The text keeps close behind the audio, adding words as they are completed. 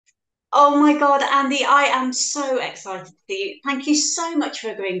Oh my God, Andy, I am so excited to see you. Thank you so much for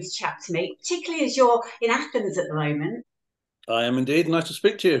agreeing to chat to me, particularly as you're in Athens at the moment. I am indeed. Nice to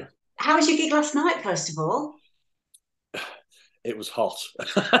speak to you. How was your gig last night, first of all? It was hot.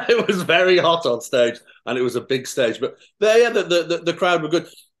 It was very hot on stage, and it was a big stage. But there, yeah, the crowd were good.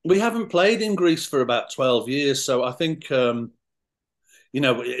 We haven't played in Greece for about 12 years, so I think I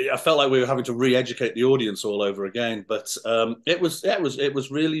felt like we were having to re-educate the audience all over again. But it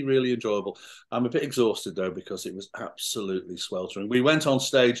was really really enjoyable. I'm a bit exhausted though because it was absolutely sweltering. We went on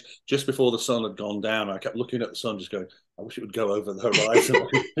stage just before the sun had gone down. I kept looking at the sun, just going, "I wish it would go over the horizon. I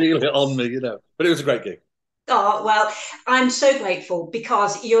could feel it on me." But it was a great gig. Oh, well, I'm so grateful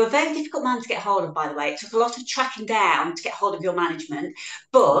because you're a very difficult man to get hold of, by the way. It took a lot of tracking down to get hold of your management.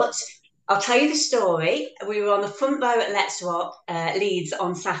 But I'll tell you the story. We were on the front row at Let's Rock Leeds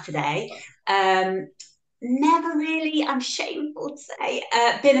on Saturday. Um, Never really, I'm shameful to say,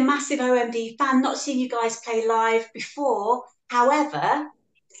 been a massive OMD fan, not seen you guys play live before. However,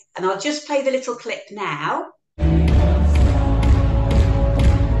 and I'll just play the little clip now.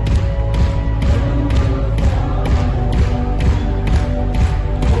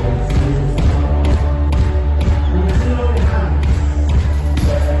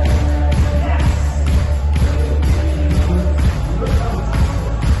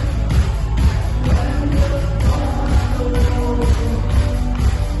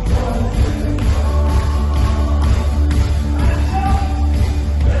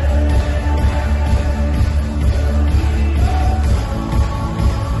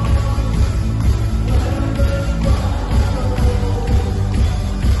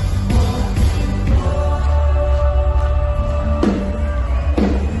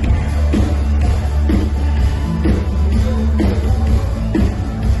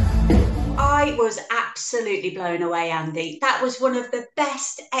 I was absolutely blown away, Andy. That was one of the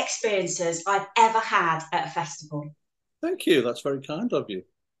best experiences I've ever had at a festival. Thank you. That's very kind of you.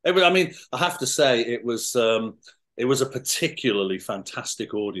 I mean, I have to say it was a particularly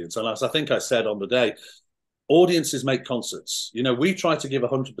fantastic audience, and as I think I said on the day, audiences make concerts. We try to give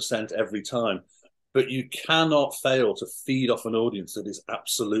 100% every time, but you cannot fail to feed off an audience that is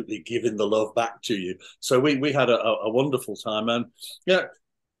absolutely giving the love back to you. So we had a wonderful time, and yeah,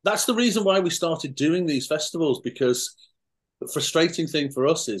 that's the reason why we started doing these festivals. Because the frustrating thing for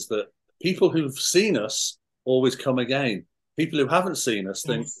us is that people who've seen us always come again. People who haven't seen us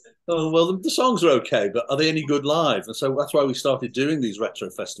think, Yes. oh, well, the songs are okay, but are they any good live? And so that's why we started doing these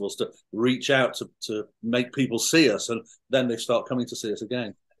retro festivals, to reach out to make people see us, and then they start coming to see us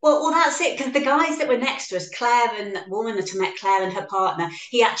again. Well, that's it. Because the guys that were next to us, Claire and the woman that I met, Claire and her partner,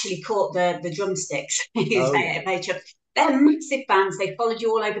 he actually caught the drumsticks. He was Oh, yeah. very chuffed. They're massive fans. They followed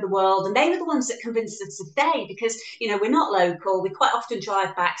you all over the world, and they were the ones that convinced us to stay because we're not local. We quite often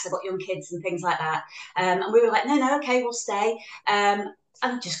drive back. So I've got young kids and things like that, and we were like, no, no, okay, we'll stay. I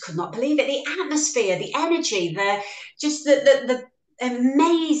just could not believe it. The atmosphere, the energy, the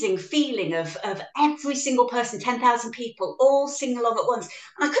amazing feeling of every single person, 10,000 people, all singing along at once.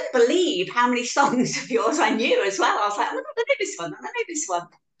 And I couldn't believe how many songs of yours I knew as well. I was like, oh, I know this one, I know this one.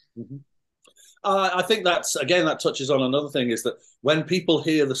 Mm-hmm. I think that's, again, that touches on another thing, is that when people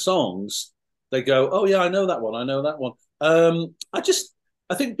hear the songs, they go, "Oh yeah, I know that one. I know that one."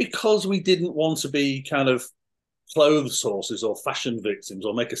 I think because we didn't want to be kind of clothes horses or fashion victims,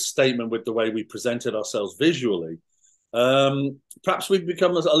 or make a statement with the way we presented ourselves visually, perhaps we've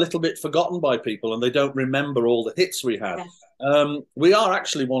become a little bit forgotten by people, and they don't remember all the hits we had. Yeah. We are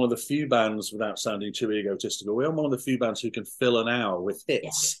actually one of the few bands, without sounding too egotistical, we are one of the few bands who can fill an hour with hits.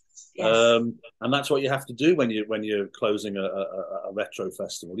 Yes. Yes. And that's what you have to do when you're closing a retro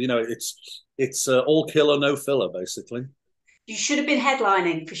festival. It's all killer, no filler, basically. You should have been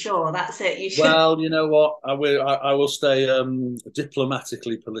headlining for sure. That's it. You should. Well, you know what? I will stay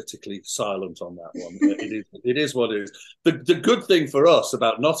diplomatically, politically silent on that one. It is what it is. The good thing for us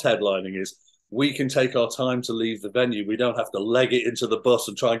about not headlining is we can take our time to leave the venue. We don't have to leg it into the bus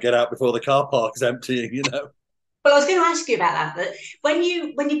and try and get out before the car park's emptying. Well, I was going to ask you about that. But when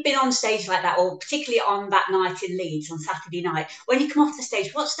you've been on stage like that, or particularly on that night in Leeds on Saturday night, when you come off the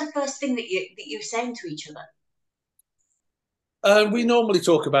stage, what's the first thing that you're saying to each other? We normally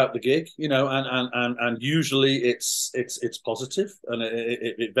talk about the gig, and usually it's positive, and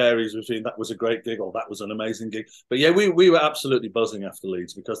it varies between "that was a great gig" or "that was an amazing gig." But yeah, we were absolutely buzzing after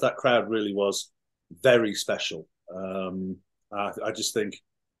Leeds because that crowd really was very special. I just think,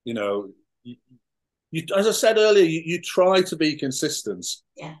 you know, as I said earlier, you try to be consistent,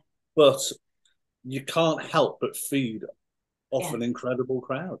 Yeah. but you can't help but feed off Yeah. an incredible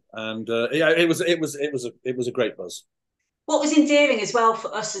crowd, and yeah, it was a great buzz. What was endearing as well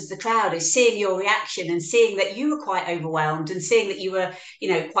for us as the crowd is seeing your reaction and seeing that you were quite overwhelmed and seeing that you were,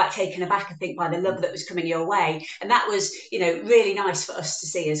 quite taken aback, I think, by the love that was coming your way. And that was, really nice for us to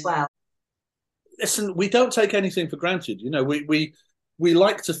see as well. Listen, we don't take anything for granted. We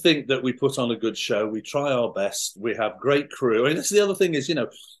like to think that we put on a good show. We try our best. We have great crew. I mean, that's the other thing is,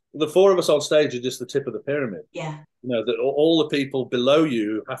 the four of us on stage are just the tip of the pyramid. Yeah. That all the people below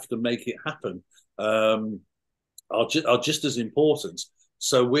you have to make it happen. Are just as important.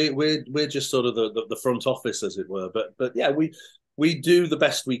 So we're just sort of the front office, as it were. But yeah, we do the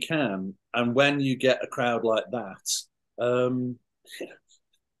best we can. And when you get a crowd like that,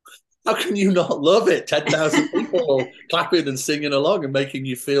 how can you not love it? 10,000 people clapping and singing along and making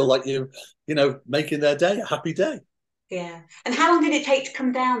you feel like making their day a happy day. Yeah. And how long did it take to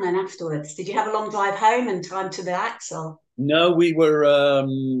come down then afterwards? Did you have a long drive home and time to relax, or? No, we were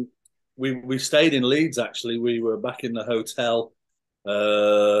we stayed in Leeds actually. We were back in the hotel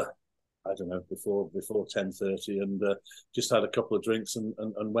I don't know, before 10:30 and just had a couple of drinks and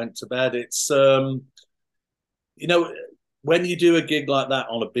went to bed. It's you know when you do a gig like that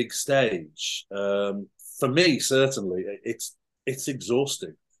on a big stage, for me certainly it's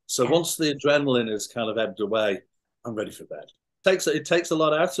exhausting. So Yeah. once the adrenaline has kind of ebbed away, I'm ready for bed. It takes a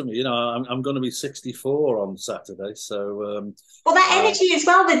lot out of me. I'm going to be 64 on Saturday, so Well, that uh, energy as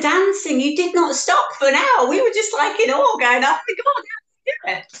well, the dancing, you did not stop for an hour. We were just like in awe going, oh my God, how did you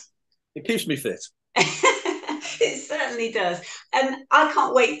do it? it keeps me fit. It certainly does. I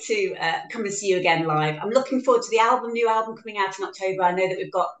can't wait to come and see you again live. I'm looking forward to the new album coming out in October. I know that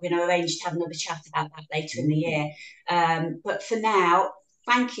we've got, arranged to have another chat about that later in the year. But for now,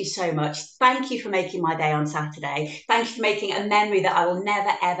 thank you so much. Thank you for making my day on Saturday. Thank you for making a memory that I will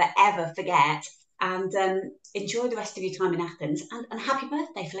never, ever, ever forget. And enjoy the rest of your time in Athens. And happy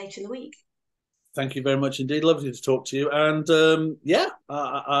birthday for later in the week. Thank you very much indeed. Lovely to talk to you. And yeah,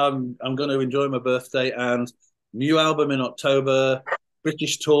 I'm going to enjoy my birthday and new album in October,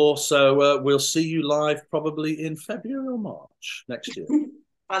 British tour. So we'll see you live probably in February or March next year.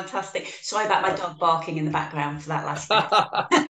 Fantastic. Sorry about my dog barking in the background for that last bit.